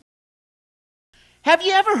Have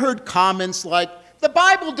you ever heard comments like, the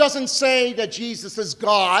Bible doesn't say that Jesus is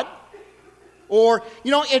God? Or,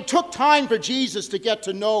 it took time for Jesus to get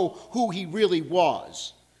to know who he really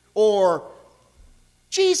was. Or,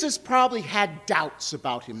 Jesus probably had doubts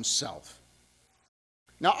about himself.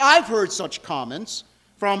 Now, I've heard such comments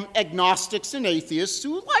from agnostics and atheists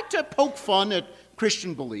who like to poke fun at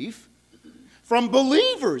Christian belief, from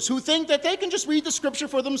believers who think that they can just read the Scripture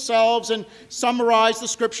for themselves and summarize the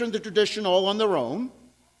Scripture and the tradition all on their own,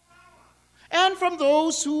 and from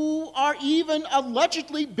those who are even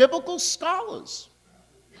allegedly biblical scholars.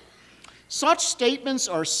 Such statements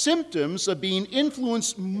are symptoms of being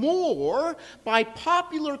influenced more by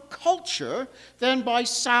popular culture than by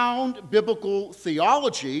sound biblical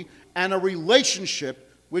theology and a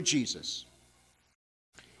relationship with Jesus.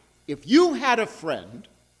 If you had a friend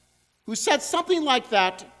who said something like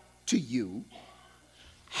that to you,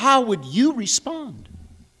 how would you respond?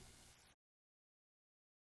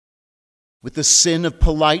 With the sin of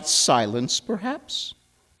polite silence, perhaps?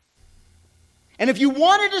 And if you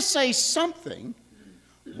wanted to say something,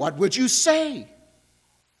 what would you say?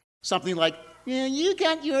 Something like, you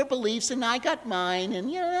got your beliefs and I got mine, and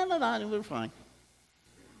we're fine.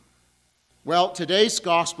 Well, today's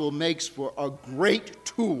gospel makes for a great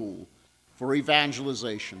tool for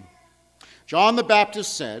evangelization. John the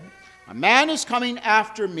Baptist said, a man is coming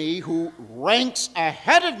after me who ranks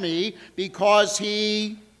ahead of me because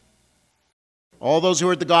he... All those who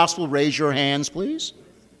heard the gospel, raise your hands, please.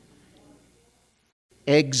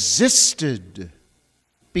 Existed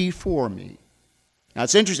before me. Now,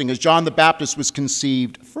 it's interesting, as John the Baptist was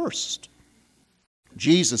conceived first.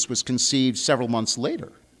 Jesus was conceived several months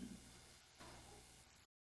later.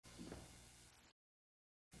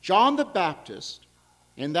 John the Baptist,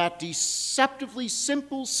 in that deceptively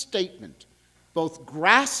simple statement, both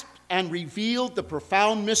grasped and revealed the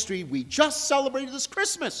profound mystery we just celebrated this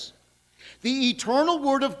Christmas. The eternal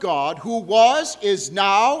Word of God, who was, is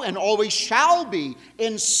now, and always shall be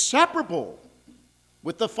inseparable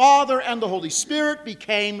with the Father and the Holy Spirit,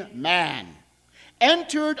 became man,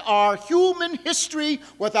 entered our human history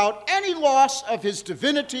without any loss of his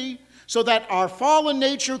divinity, so that our fallen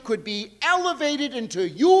nature could be elevated into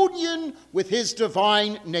union with his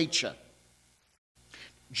divine nature.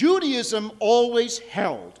 Judaism always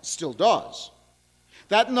held, still does,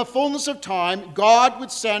 that in the fullness of time, God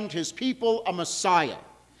would send his people a Messiah.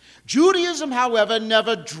 Judaism, however,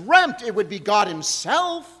 never dreamt it would be God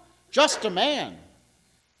himself, just a man.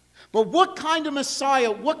 But what kind of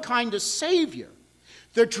Messiah, what kind of Savior?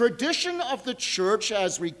 The tradition of the church,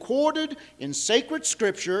 as recorded in sacred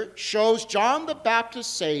scripture, shows John the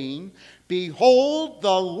Baptist saying, "Behold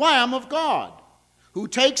the Lamb of God, who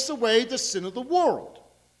takes away the sin of the world."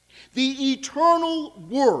 The eternal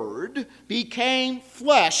Word became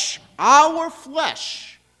flesh, our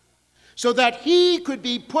flesh, so that he could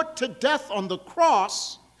be put to death on the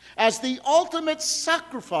cross as the ultimate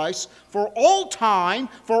sacrifice for all time,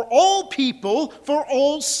 for all people, for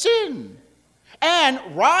all sin. And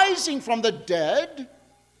rising from the dead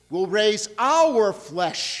will raise our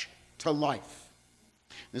flesh to life.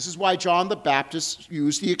 This is why John the Baptist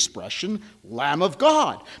used the expression Lamb of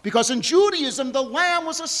God, because in Judaism the lamb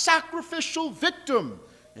was a sacrificial victim,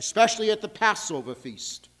 especially at the Passover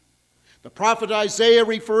feast. The prophet Isaiah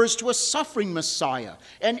refers to a suffering Messiah,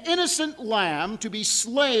 an innocent lamb to be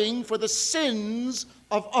slain for the sins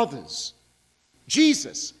of others.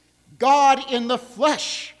 Jesus, God in the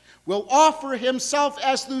flesh, will offer himself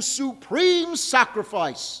as the supreme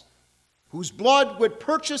sacrifice, whose blood would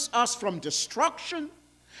purchase us from destruction,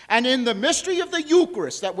 and in the mystery of the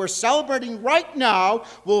Eucharist that we're celebrating right now,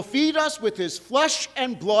 will feed us with his flesh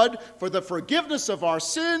and blood for the forgiveness of our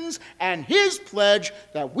sins and his pledge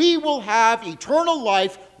that we will have eternal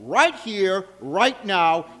life right here, right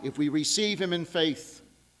now, if we receive him in faith.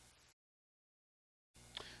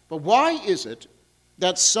 But why is it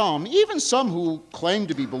that some, even some who claim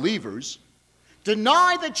to be believers,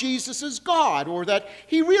 deny that Jesus is God, or that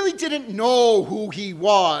he really didn't know who he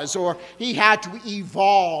was, or he had to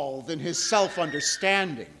evolve in his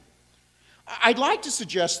self-understanding? I'd like to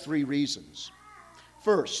suggest 3 reasons.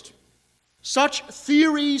 First, such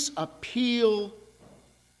theories appeal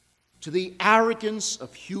to the arrogance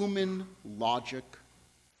of human logic,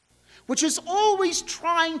 which is always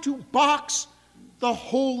trying to box the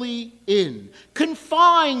holy in,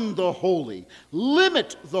 confine the holy,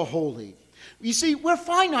 limit the holy. You see, we're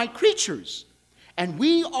finite creatures, and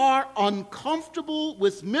we are uncomfortable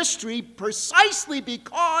with mystery precisely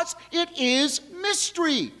because it is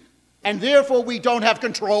mystery, and therefore we don't have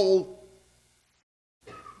control.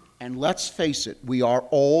 And let's face it, we are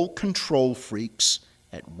all control freaks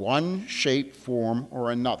at one shape, form,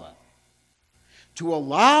 or another. To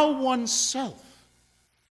allow oneself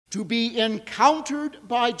to be encountered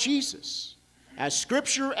by Jesus, as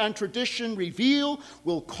Scripture and tradition reveal,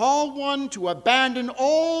 will call one to abandon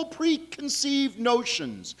all preconceived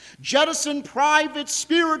notions, jettison private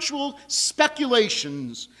spiritual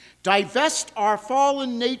speculations, divest our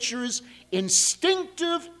fallen nature's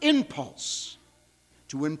instinctive impulse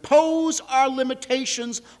to impose our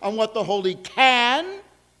limitations on what the holy can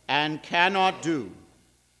and cannot do,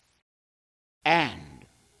 and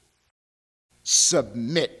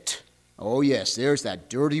submit. Oh yes, there's that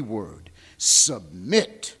dirty word.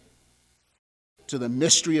 Submit to the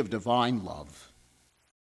mystery of divine love.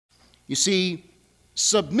 You see,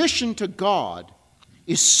 submission to God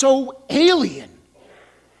is so alien.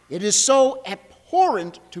 It is so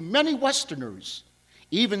abhorrent to many Westerners,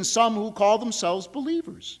 even some who call themselves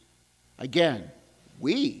believers. Again,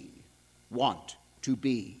 we want to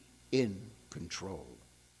be in control.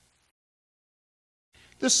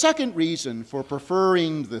 The second reason for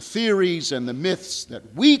preferring the theories and the myths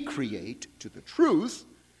that we create to the truth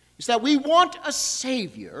is that we want a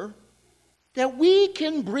Savior that we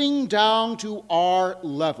can bring down to our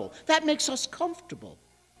level. That makes us comfortable.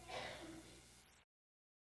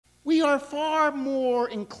 We are far more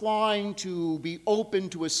inclined to be open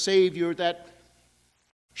to a Savior that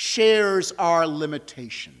shares our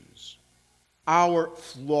limitations, our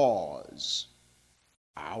flaws,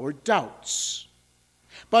 our doubts.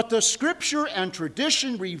 But the Scripture and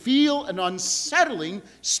tradition reveal an unsettling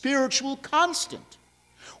spiritual constant.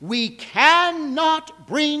 We cannot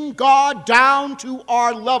bring God down to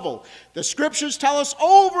our level. The Scriptures tell us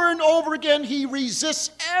over and over again He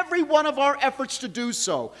resists every one of our efforts to do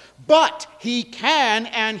so. But He can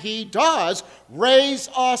and He does raise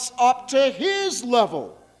us up to His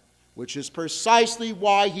level, which is precisely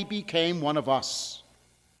why He became one of us.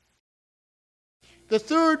 The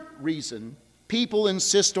third reason people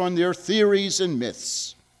insist on their theories and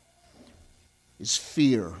myths is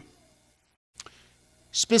fear.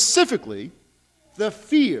 Specifically, the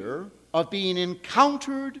fear of being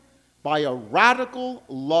encountered by a radical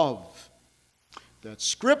love that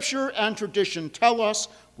Scripture and tradition tell us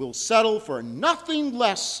will settle for nothing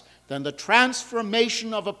less than the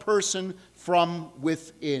transformation of a person from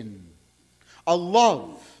within. A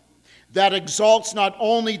love that exalts not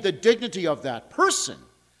only the dignity of that person,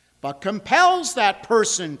 but compels that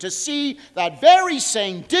person to see that very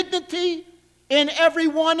same dignity in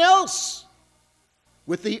everyone else,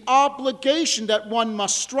 with the obligation that one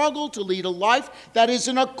must struggle to lead a life that is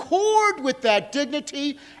in accord with that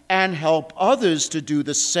dignity and help others to do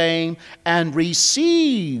the same and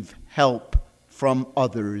receive help from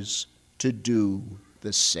others to do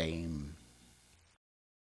the same.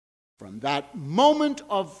 From that moment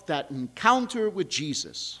of that encounter with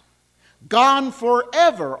Jesus, gone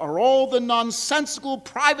forever are all the nonsensical,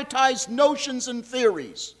 privatized notions and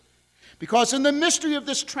theories. Because in the mystery of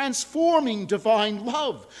this transforming divine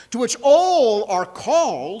love, to which all are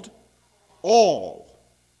called, all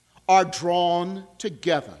are drawn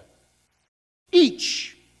together,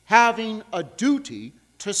 each having a duty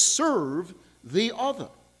to serve the other.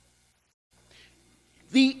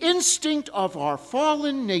 The instinct of our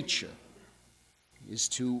fallen nature is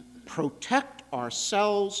to protect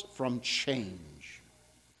ourselves from change.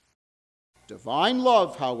 Divine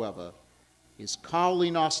love, however, is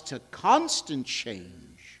calling us to constant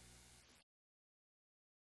change.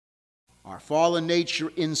 Our fallen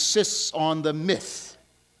nature insists on the myth,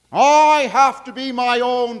 I have to be my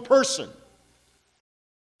own person,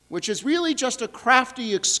 which is really just a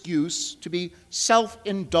crafty excuse to be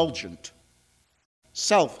self-indulgent,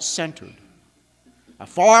 self-centered. A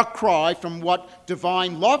far cry from what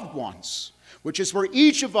divine love wants, which is for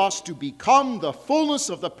each of us to become the fullness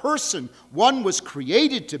of the person one was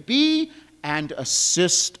created to be and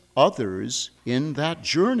assist others in that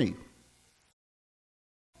journey,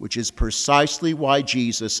 which is precisely why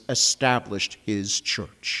Jesus established His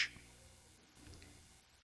church.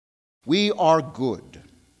 We are good,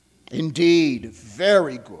 indeed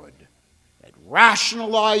very good, at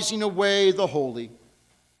rationalizing away the holy.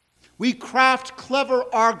 We craft clever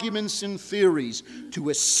arguments and theories to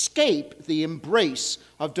escape the embrace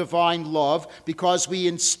of divine love because we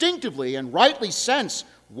instinctively and rightly sense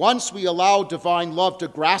once we allow divine love to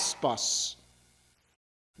grasp us,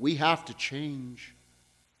 we have to change.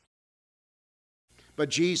 But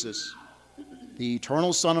Jesus, the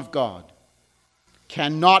eternal Son of God,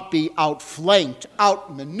 cannot be outflanked,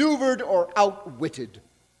 outmaneuvered, or outwitted.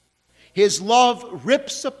 His love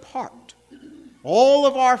rips apart all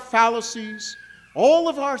of our fallacies, all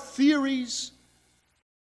of our theories,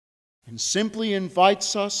 and simply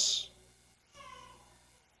invites us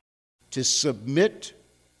to submit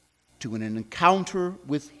to an encounter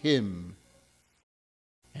with him.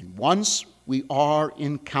 And once we are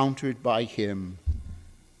encountered by him,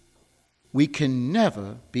 we can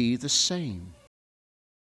never be the same.